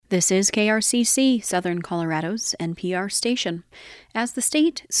This is KRCC, Southern Colorado's NPR station. As the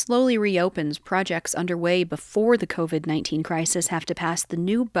state slowly reopens, projects underway before the COVID-19 crisis have to pass the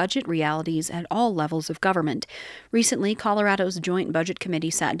new budget realities at all levels of government. Recently, Colorado's Joint Budget Committee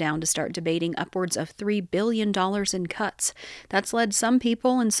sat down to start debating upwards of $3 billion in cuts. That's led some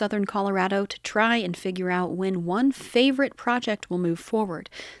people in Southern Colorado to try and figure out when one favorite project will move forward: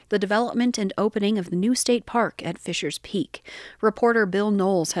 the development and opening of the new state park at Fishers Peak. Reporter Bill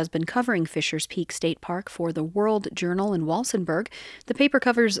Knowles has been covering Fishers Peak State Park for the World Journal in Walsenburg. The paper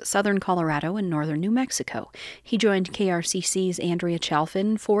covers southern Colorado and northern New Mexico. He joined KRCC's Andrea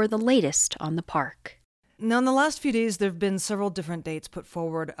Chalfin for the latest on the park. Now, in the last few days, there have been several different dates put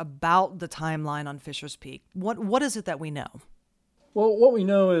forward about the timeline on Fishers Peak. What is it that we know? Well, what we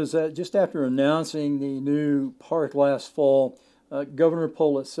know is that just after announcing the new park last fall, Governor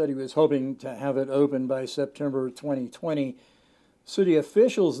Polis said he was hoping to have it open by September 2020. City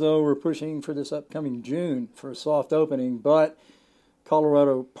officials, though, were pushing for this upcoming June for a soft opening, but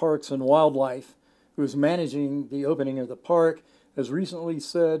Colorado Parks and Wildlife, who is managing the opening of the park, has recently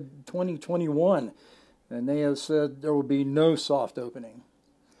said 2021, and they have said there will be no soft opening.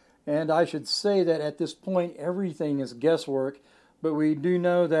 And I should say that at this point, everything is guesswork, but we do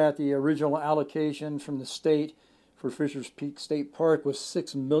know that the original allocation from the state for Fishers Peak State Park was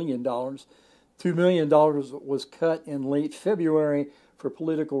 $6 million. $2 million was cut in late February for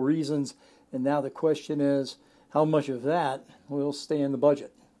political reasons, and now the question is how much of that will stay in the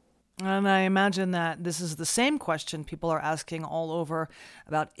budget. And I imagine that this is the same question people are asking all over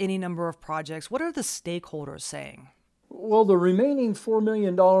about any number of projects. What are the stakeholders saying? Well, the remaining $4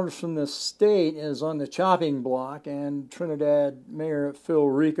 million from the state is on the chopping block, and Trinidad Mayor Phil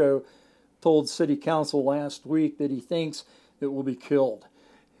Rico told City Council last week that he thinks it will be killed.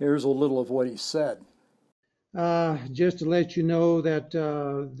 Here's a little of what he said. Just to let you know that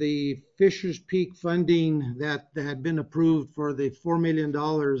the Fishers Peak funding that had been approved for the $4 million,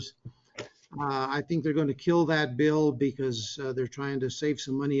 I think they're going to kill that bill because they're trying to save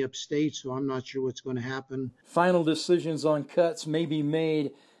some money upstate, so I'm not sure what's going to happen. Final decisions on cuts may be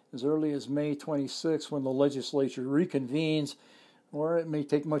made as early as May 26 when the legislature reconvenes, or it may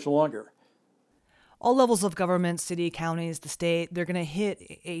take much longer. All levels of government, city, counties, the state, they're going to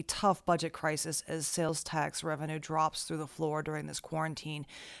hit a tough budget crisis as sales tax revenue drops through the floor during this quarantine.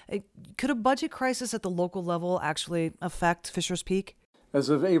 Could a budget crisis at the local level actually affect Fishers Peak? As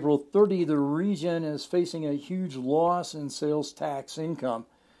of April 30, the region is facing a huge loss in sales tax income,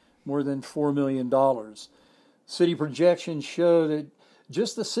 more than $4 million. City projections show that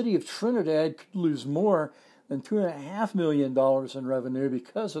just the city of Trinidad could lose more than $2.5 million in revenue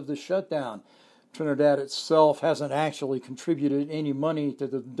because of the shutdown. Trinidad itself hasn't actually contributed any money to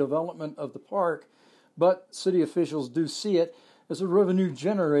the development of the park, but city officials do see it as a revenue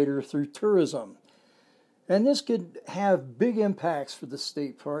generator through tourism. And this could have big impacts for the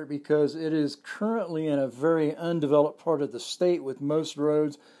state park because it is currently in a very undeveloped part of the state with most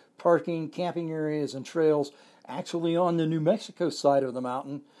roads, parking, camping areas, and trails actually on the New Mexico side of the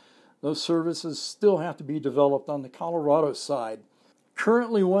mountain. Those services still have to be developed on the Colorado side.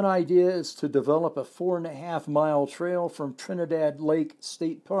 Currently, one idea is to develop a 4.5-mile trail from Trinidad Lake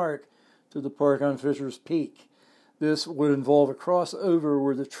State Park to the park on Fishers Peak. This would involve a crossover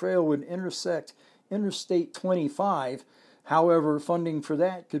where the trail would intersect Interstate 25. However, funding for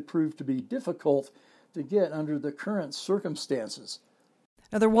that could prove to be difficult to get under the current circumstances.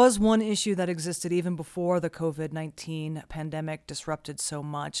 Now, there was one issue that existed even before the COVID-19 pandemic disrupted so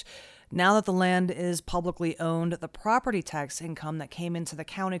much. Now that the land is publicly owned, the property tax income that came into the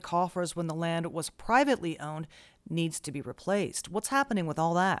county coffers when the land was privately owned needs to be replaced. What's happening with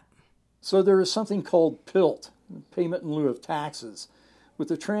all that? So there is something called PILT, payment in lieu of taxes. With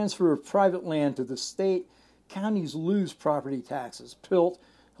the transfer of private land to the state, counties lose property taxes. PILT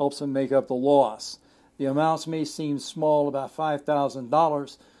helps them make up the loss. The amounts may seem small, about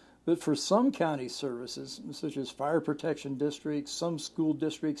 $5,000, but for some county services, such as fire protection districts, some school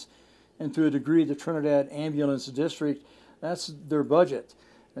districts, and to a degree the Trinidad Ambulance District, that's their budget.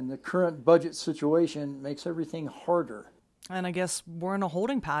 And the current budget situation makes everything harder. And I guess we're in a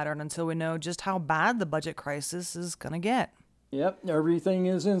holding pattern until we know just how bad the budget crisis is going to get. Yep, everything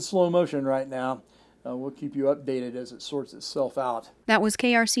is in slow motion right now. We'll keep you updated as it sorts itself out. That was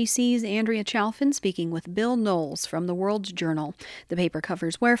KRCC's Andrea Chalfin speaking with Bill Knowles from the World Journal. The paper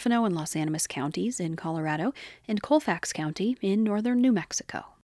covers Huerfano and Los Animas counties in Colorado and Colfax County in northern New Mexico.